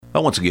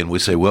Well, once again, we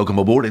say welcome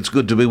aboard. It's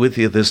good to be with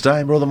you at this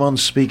time. Brother Munn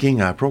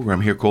speaking. Our program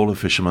here called A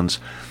Fisherman's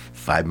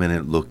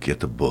 5-Minute Look at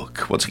the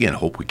Book. Once again, I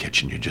hope we're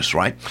catching you just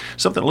right.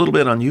 Something a little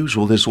bit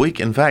unusual this week.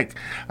 In fact,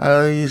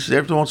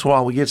 every once in a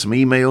while we get some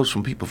emails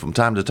from people from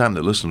time to time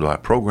that listen to our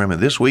program.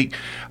 And this week,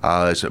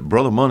 it said,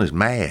 Brother Munn is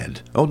mad.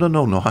 Oh,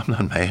 no, I'm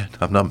not mad.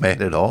 I'm not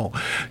mad at all.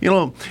 You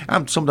know,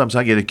 sometimes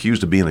I get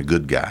accused of being a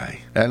good guy.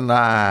 And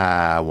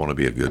I want to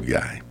be a good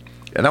guy.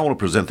 And I want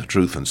to present the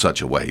truth in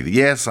such a way.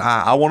 Yes,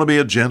 I want to be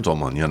a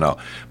gentleman,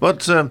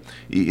 but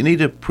you need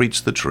to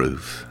preach the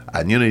truth,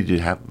 and you need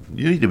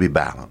to be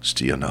balanced,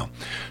 So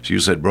you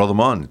said, Brother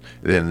Munn,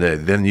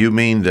 then you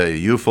mean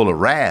you're full of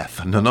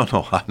wrath? No,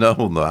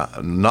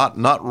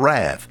 not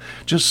wrath,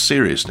 just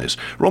seriousness.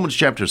 Romans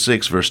chapter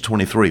 6, verse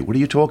 23. What are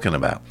you talking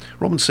about?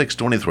 Romans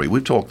 6:23.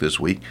 We've talked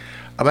this week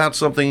about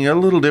something a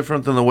little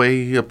different than the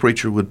way a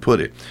preacher would put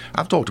it.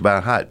 I've talked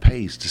about how it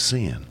pays to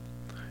sin.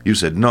 You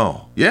said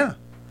no. Yeah.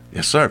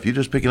 Yes, sir. If you're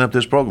just picking up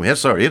this program, yes,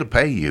 sir, it'll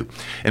pay you.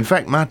 In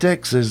fact, my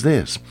text says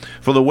this,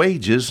 for the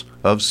wages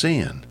of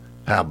sin.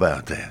 How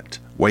about that?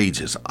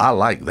 Wages. I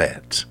like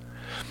that.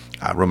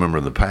 I remember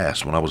in the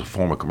past when I was a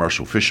former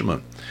commercial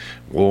fisherman,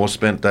 I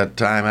spent that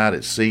time out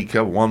at sea,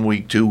 1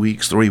 week, 2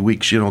 weeks, 3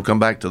 weeks, come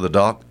back to the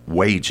dock.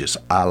 Wages.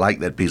 I like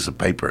that piece of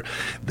paper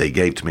they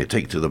gave to me to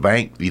take to the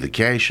bank, either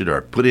cash it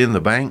or put it in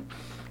the bank.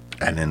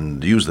 And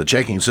then use the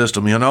checking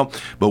system,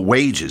 But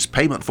wages,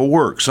 payment for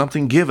work,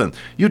 something given.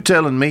 You're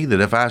telling me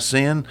that if I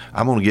sin,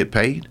 I'm going to get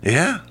paid?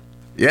 Yeah.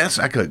 Yes,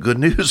 I got good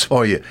news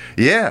for you.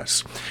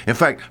 Yes. In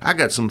fact, I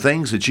got some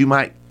things that you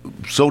might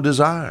so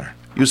desire.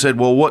 You said,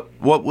 well,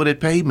 what would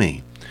it pay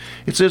me?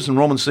 It says in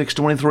Romans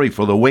 6:23,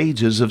 for the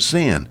wages of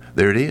sin.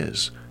 There it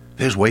is.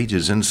 There's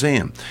wages in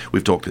sin.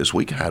 We've talked this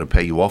week how to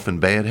pay you off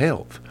in bad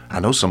health. I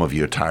know some of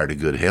you are tired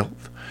of good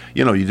health.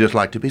 You just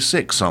like to be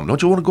sick some.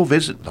 Don't you want to go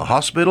visit the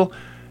hospital?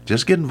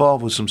 Just get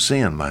involved with some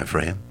sin, my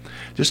friend.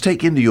 Just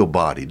take into your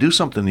body. Do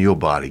something to your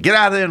body. Get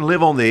out there and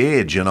live on the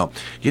edge,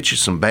 Get you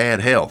some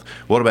bad health.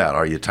 What about,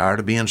 are you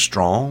tired of being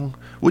strong?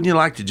 Wouldn't you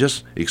like to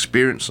just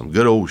experience some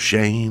good old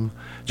shame?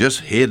 Just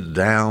head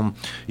down,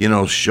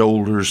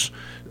 shoulders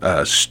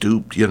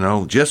stooped,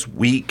 just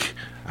weak.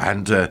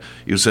 And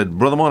you said,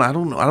 Brother Munn, I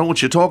don't know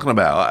what you're talking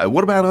about.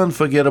 What about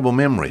unforgettable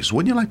memories?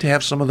 Wouldn't you like to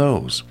have some of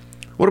those?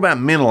 What about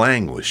mental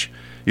anguish?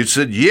 You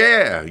said,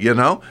 yeah,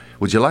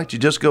 Would you like to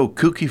just go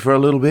kooky for a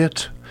little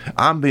bit?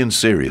 I'm being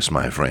serious,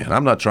 my friend.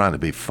 I'm not trying to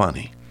be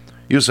funny.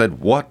 You said,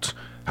 what?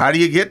 How do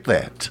you get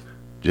that?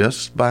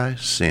 Just by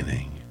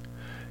sinning.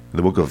 In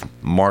the book of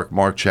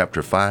Mark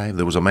chapter 5,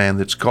 there was a man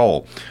that's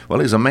called,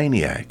 he's a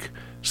maniac.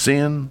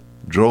 Sin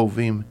drove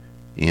him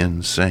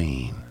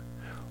insane.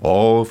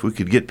 Oh, if we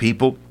could get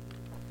people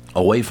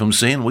away from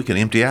sin, we could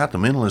empty out the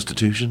mental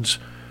institutions.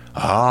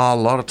 A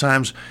lot of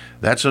times,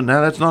 that's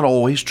not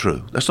always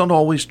true. That's not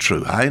always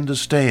true. I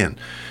understand.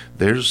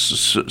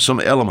 There's some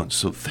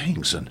elements of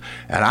things, and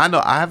I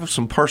know I have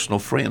some personal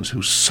friends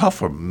who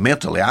suffer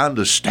mentally. I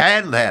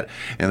understand that,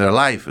 and their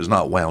life is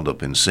not wound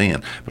up in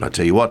sin. But I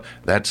tell you what,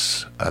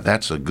 that's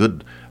a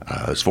good,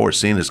 as far as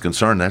sin is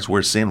concerned, that's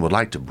where sin would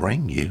like to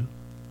bring you.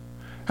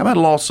 How about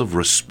loss of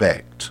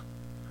respect?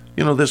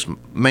 This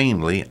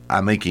mainly,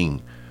 I'm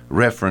making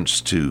reference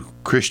to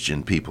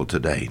Christian people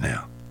today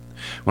now.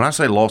 When I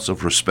say loss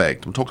of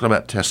respect, I'm talking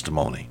about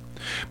testimony,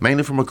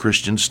 mainly from a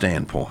Christian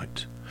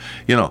standpoint.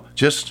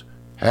 Just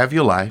have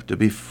your life to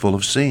be full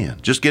of sin.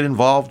 Just get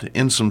involved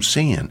in some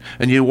sin.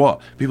 And you know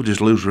what? People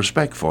just lose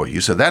respect for you.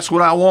 You say, that's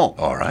what I want.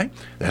 All right.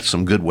 That's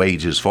some good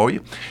wages for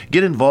you.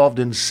 Get involved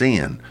in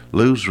sin.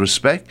 Lose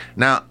respect.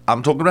 Now,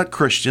 I'm talking about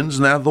Christians.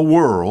 Now, the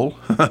world,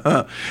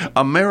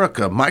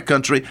 America, my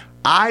country,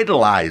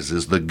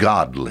 idolizes the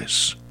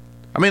godless.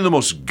 The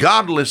most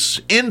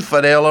godless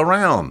infidel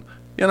around.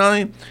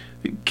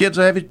 Kids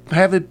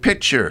have a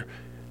picture,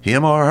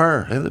 him or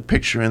her, have the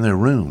picture in their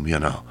room,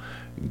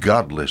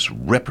 Godless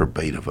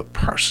reprobate of a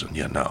person,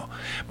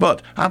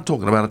 But I'm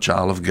talking about a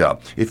child of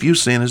God. If you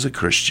sin as a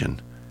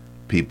Christian,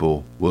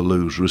 people will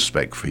lose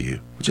respect for you.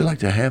 Would you like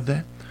to have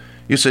that?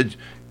 You said,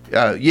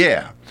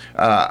 yeah,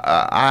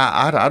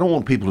 I don't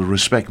want people to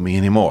respect me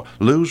anymore.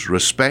 Lose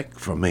respect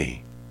for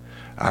me.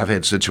 I've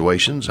had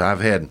situations.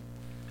 I've had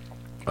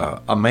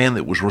a man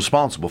that was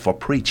responsible for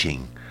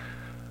preaching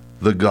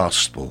the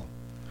gospel.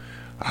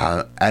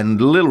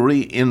 And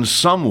literally, in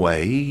some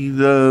way,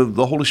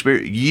 the Holy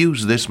Spirit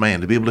used this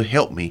man to be able to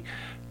help me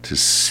to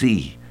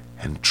see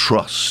and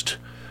trust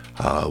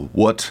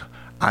what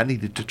I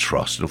needed to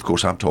trust. And of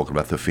course, I'm talking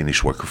about the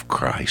finished work of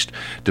Christ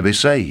to be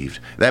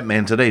saved. That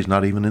man today is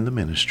not even in the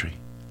ministry.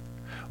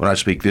 When I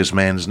speak this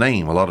man's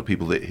name, a lot of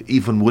people that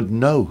even would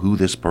know who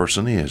this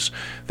person is,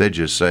 they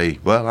just say,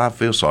 well, I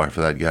feel sorry for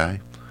that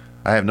guy.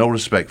 I have no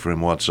respect for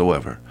him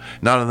whatsoever.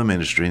 Not in the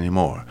ministry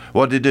anymore.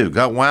 What did he do?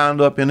 Got wound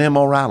up in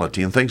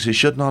immorality and things he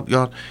should not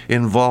got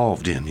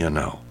involved in,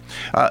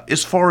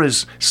 As far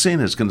as sin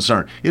is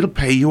concerned, it'll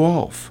pay you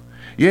off.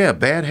 Yeah,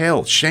 bad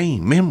health,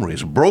 shame,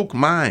 memories, broke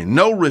mind,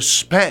 no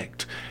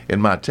respect. In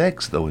my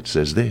text, though, it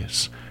says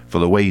this, for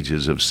the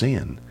wages of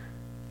sin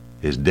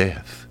is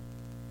death.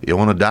 You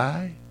want to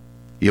die?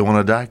 You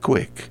want to die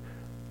quick.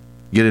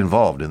 Get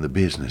involved in the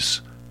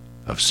business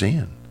of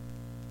sin.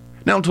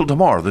 Now until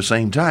tomorrow, the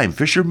same time,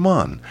 Fisher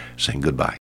Munn saying goodbye.